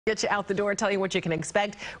Get you out the door, tell you what you can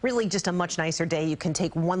expect. Really just a much nicer day. You can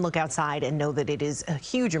take one look outside and know that it is a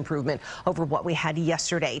huge improvement over what we had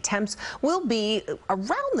yesterday. Temps will be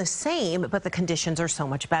around the same, but the conditions are so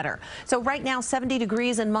much better. So right now, 70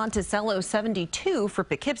 degrees in Monticello, 72 for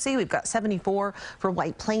Poughkeepsie. We've got 74 for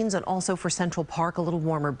White Plains and also for Central Park, a little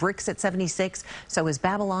warmer. Bricks at 76. So is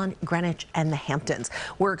Babylon, Greenwich, and the Hamptons.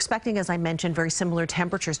 We're expecting, as I mentioned, very similar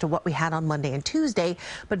temperatures to what we had on Monday and Tuesday,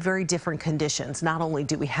 but very different conditions. Not only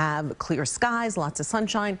do we have clear skies, lots of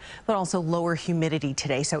sunshine, but also lower humidity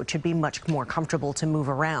today, so it should be much more comfortable to move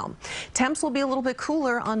around. Temps will be a little bit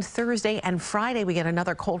cooler on Thursday and Friday. We get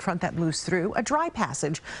another cold front that moves through, a dry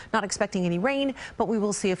passage. Not expecting any rain, but we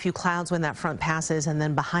will see a few clouds when that front passes, and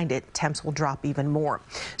then behind it, temps will drop even more.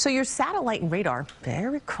 So your satellite and radar,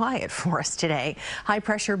 very quiet for us today. High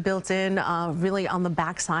pressure built in really on the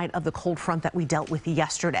backside of the cold front that we dealt with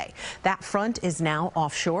yesterday. That front is now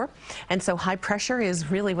offshore, and so high pressure is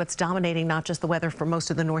really what's dominating not just the weather for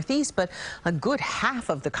most of the Northeast, but a good half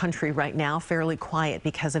of the country right now, fairly quiet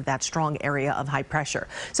because of that strong area of high pressure.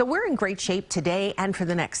 So we're in great shape today and for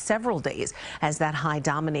the next several days as that high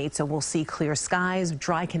dominates. So we'll see clear skies,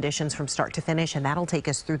 dry conditions from start to finish, and that'll take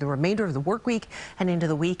us through the remainder of the work week and into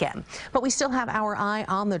the weekend. But we still have our eye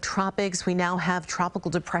on the tropics. We now have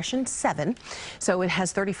Tropical Depression 7. So it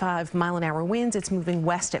has 35-mile-an-hour winds. It's moving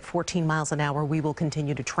west at 14 miles an hour. We will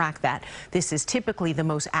continue to track that. This is typically the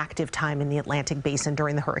most active time in the Atlantic basin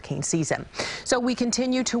during the hurricane season. So we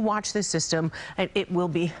continue to watch this system, and it will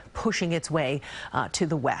be pushing its way to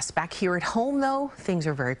the west. Back here at home, though, things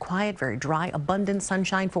are very quiet, very dry, abundant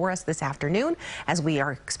sunshine for us this afternoon, as we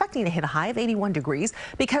are expecting to hit a high of 81 degrees.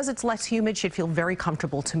 Because it's less humid, should feel very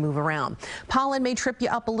comfortable to move around. Pollen may trip you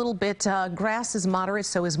up a little bit. Grass is moderate,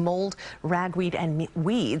 so is mold. Ragweed and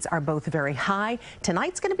weeds are both very high.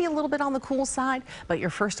 Tonight's going to be a little bit on the cool side, but your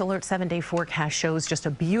first alert 7-day forecast shows just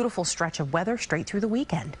a beautiful stretch of weather straight through the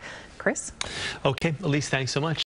weekend. Chris? Okay, Elise, thanks so much.